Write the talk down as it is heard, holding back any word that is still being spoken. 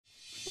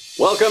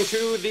Welcome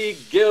to the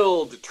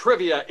Guild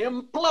Trivia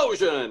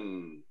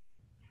Implosion.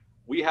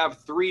 We have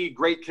three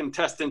great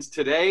contestants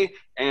today,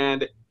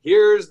 and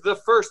here's the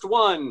first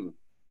one.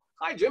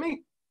 Hi,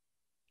 Jimmy.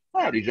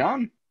 Howdy,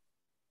 John.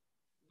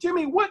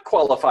 Jimmy, what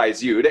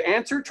qualifies you to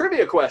answer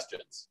trivia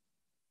questions?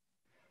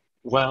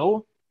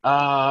 Well,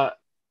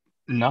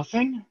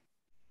 nothing.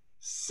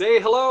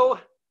 Say hello,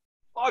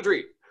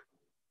 Audrey.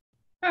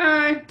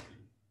 Hi.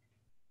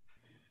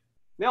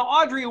 Now,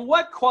 Audrey,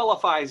 what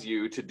qualifies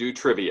you to do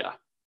trivia?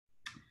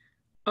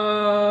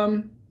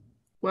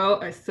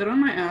 Well, I sit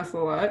on my ass a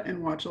lot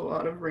and watch a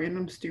lot of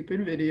random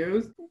stupid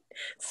videos.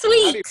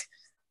 Sweet.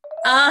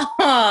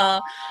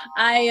 I'm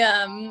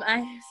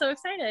so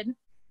excited.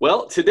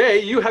 Well, today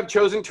you have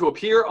chosen to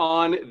appear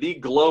on the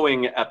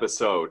Glowing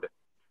episode.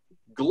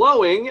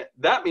 Glowing,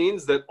 that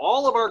means that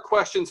all of our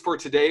questions for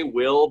today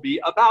will be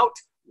about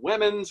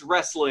women's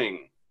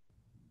wrestling.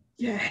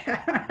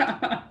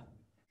 Yeah.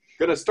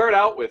 Gonna start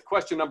out with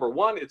question number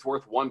one. It's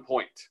worth 1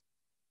 point.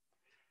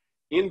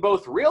 In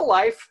both real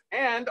life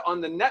and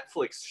on the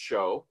Netflix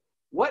show,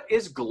 what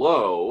is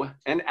GLOW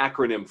an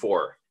acronym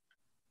for?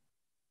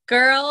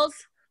 Girls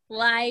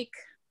like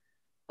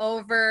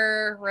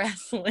over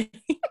wrestling.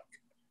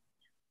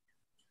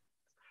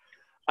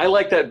 I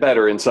like that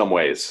better in some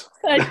ways.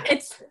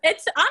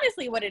 It's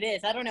honestly what it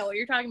is. I don't know what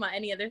you're talking about.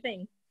 Any other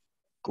thing?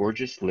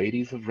 Gorgeous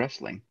ladies of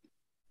wrestling.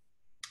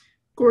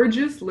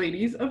 Gorgeous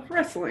ladies of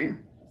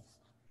wrestling.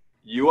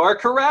 You are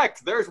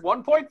correct. There's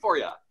 1 point for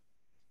you.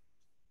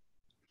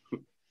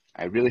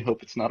 I really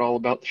hope it's not all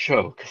about the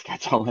show, because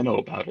that's all I know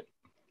about it.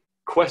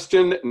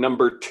 Question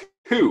number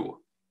two,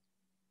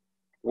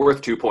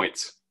 worth 2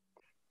 points.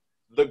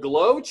 The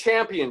GLOW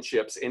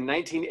Championships in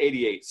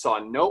 1988 saw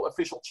no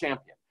official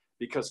champion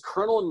because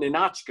Colonel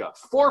Ninotchka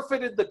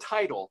forfeited the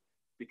title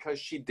because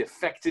she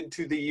defected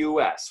to the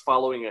U.S.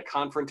 following a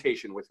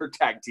confrontation with her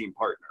tag team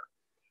partner.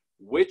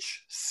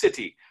 Which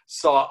city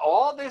saw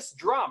all this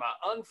drama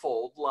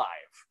unfold live?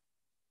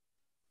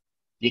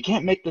 You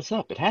can't make this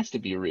up. It has to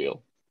be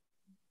real.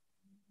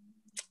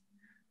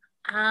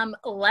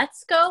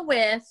 Let's go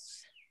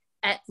with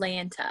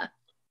Atlanta.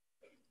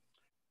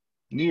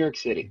 New York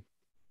City.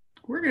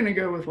 We're going to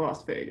go with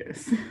Las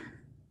Vegas.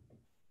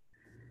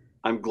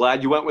 I'm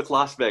glad you went with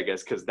Las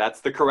Vegas because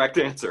that's the correct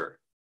answer.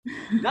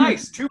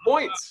 Nice, 2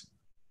 points.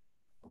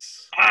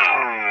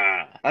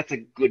 That's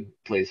a good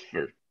place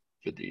for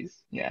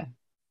these. Yeah.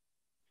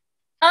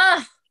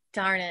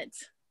 Darn it.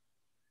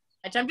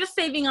 I'm just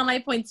saving all my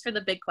points for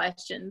the big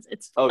questions.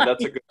 It's Oh, fine.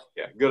 that's a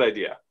good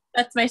idea.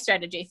 That's my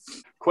strategy.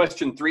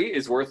 Question 3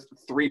 is worth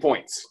 3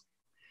 points.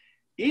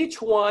 Each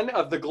one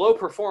of the GLOW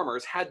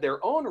performers had their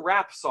own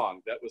rap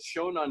song that was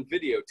shown on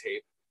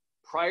videotape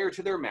prior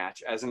to their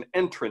match as an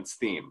entrance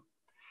theme.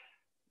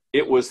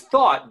 It was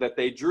thought that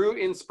they drew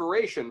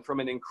inspiration from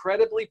an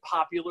incredibly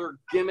popular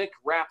gimmick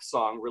rap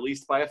song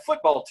released by a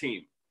football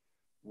team.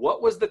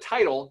 What was the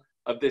title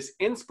of this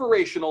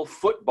inspirational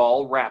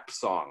football rap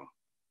song?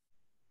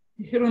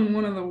 You hit on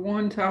one of the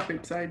one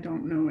topics I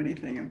don't know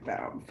anything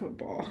about,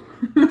 football.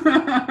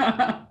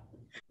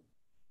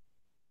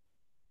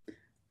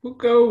 We'll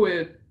go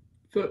with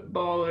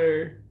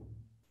footballer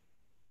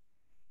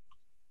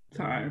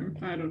time.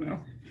 I don't know.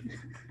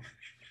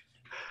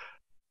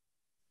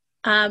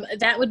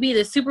 That would be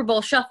the Super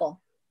Bowl Shuffle.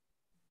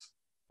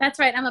 That's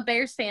right. I'm a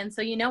Bears fan,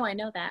 so I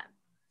know that.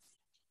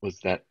 Was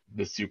that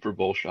the Super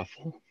Bowl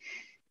Shuffle?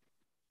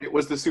 It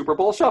was the Super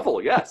Bowl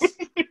Shuffle, yes.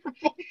 Super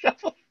Bowl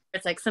Shuffle.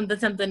 It's like something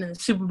in the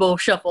Super Bowl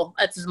Shuffle.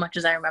 That's as much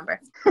as I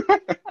remember.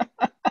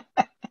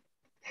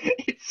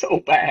 It's so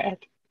bad.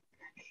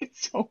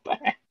 It's so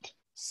bad.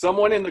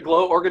 Someone in the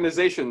GLOW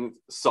organization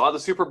saw the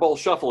Super Bowl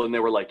Shuffle and they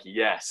were like,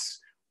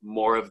 yes,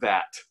 more of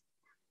that.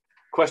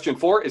 Question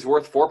 4 is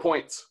worth 4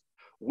 points.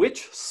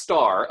 Which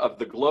star of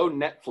the GLOW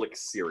Netflix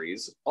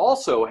series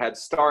also had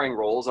starring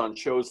roles on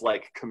shows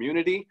like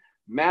Community,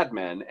 Mad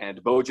Men,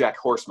 and BoJack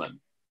Horseman?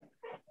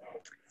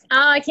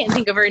 Oh, I can't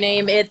think of her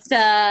name. It's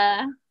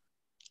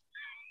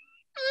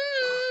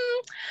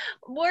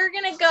we're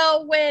gonna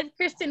go with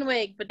Kristen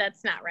Wiig, but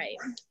that's not right.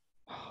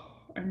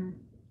 I'm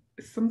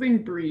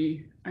something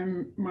Brie.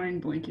 I'm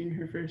mind blanking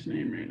her first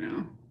name right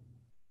now.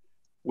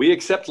 We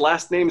accept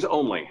last names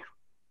only.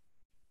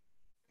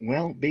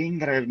 Well, being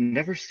that I've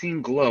never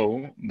seen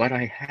GLOW, but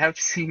I have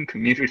seen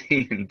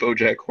Community and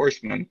BoJack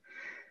Horseman,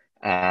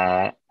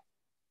 I'm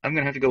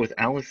gonna have to go with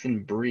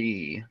Alison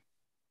Brie.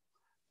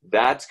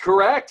 That's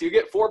correct. You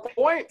get 4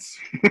 points.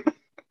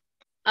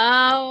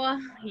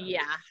 Oh,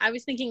 yeah. I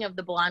was thinking of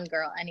the blonde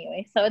girl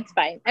anyway, so it's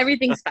fine.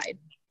 Everything's fine.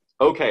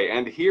 Okay,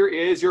 and here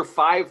is your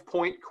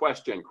 5-point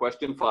question.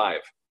 Question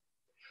 5.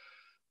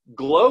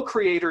 GLOW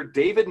creator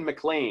David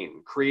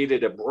McLean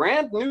created a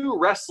brand new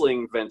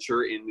wrestling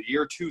venture in the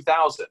year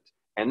 2000,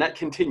 and that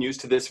continues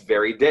to this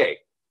very day.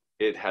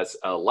 It has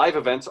live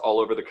events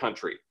all over the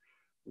country.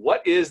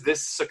 What is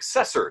this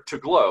successor to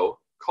GLOW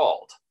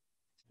called?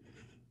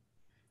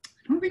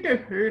 I don't think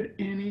I've heard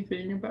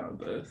anything about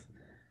this.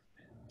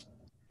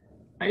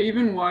 I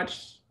even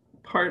watched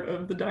part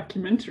of the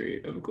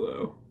documentary of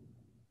GLOW.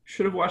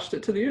 Should have watched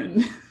it to the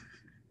end.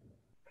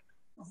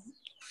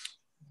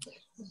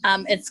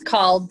 It's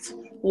called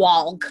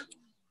WALG.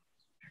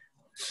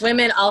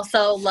 Women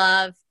also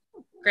love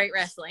great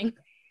wrestling.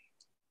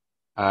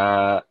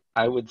 I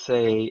would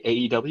say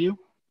AEW.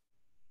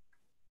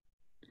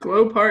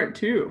 Glow Part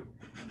 2.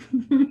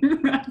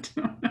 I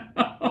don't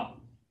know.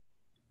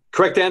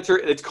 Correct answer.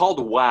 It's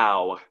called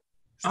WOW.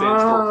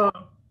 Stands for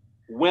Oh.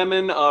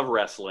 Women of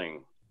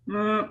Wrestling.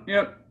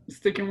 Yep.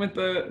 Sticking with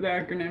the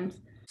acronyms.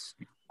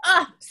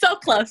 Ah, so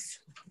close.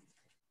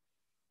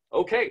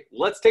 Okay,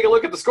 let's take a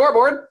look at the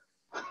scoreboard.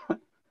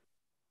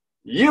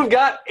 You've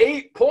got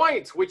 8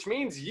 points, which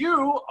means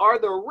you are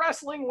the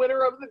wrestling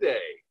winner of the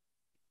day.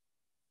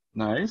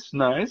 Nice,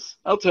 nice.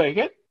 I'll take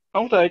it.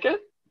 I'll take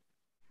it.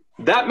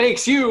 That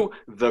makes you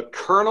the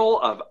colonel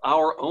of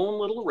our own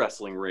little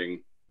wrestling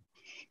ring.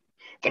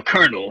 The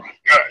Colonel.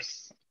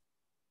 Yes.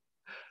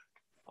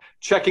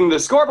 Checking the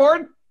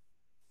scoreboard.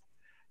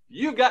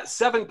 You've got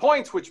 7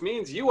 points, which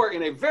means you are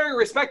in a very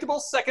respectable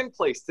second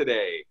place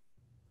today.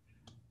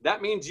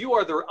 That means you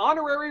are the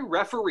honorary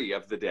referee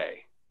of the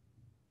day.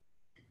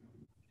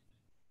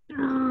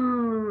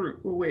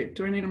 Wait,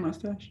 do I need a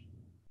mustache?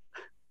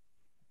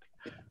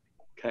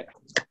 Okay.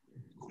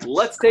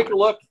 Let's take a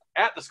look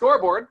at the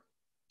scoreboard.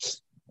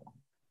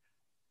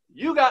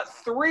 You got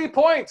 3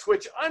 points,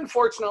 which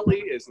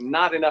unfortunately is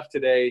not enough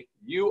today.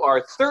 You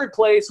are third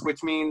place,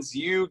 which means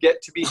you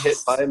get to be hit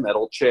by a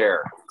metal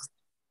chair.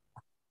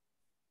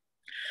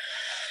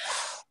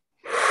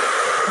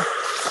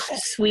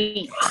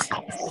 Sweet.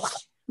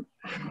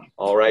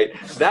 All right.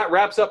 That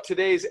wraps up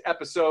today's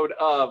episode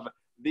of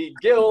the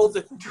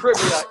Guild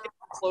Trivia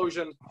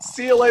Explosion.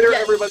 See you later,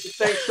 everybody.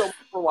 Thanks so much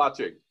for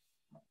watching.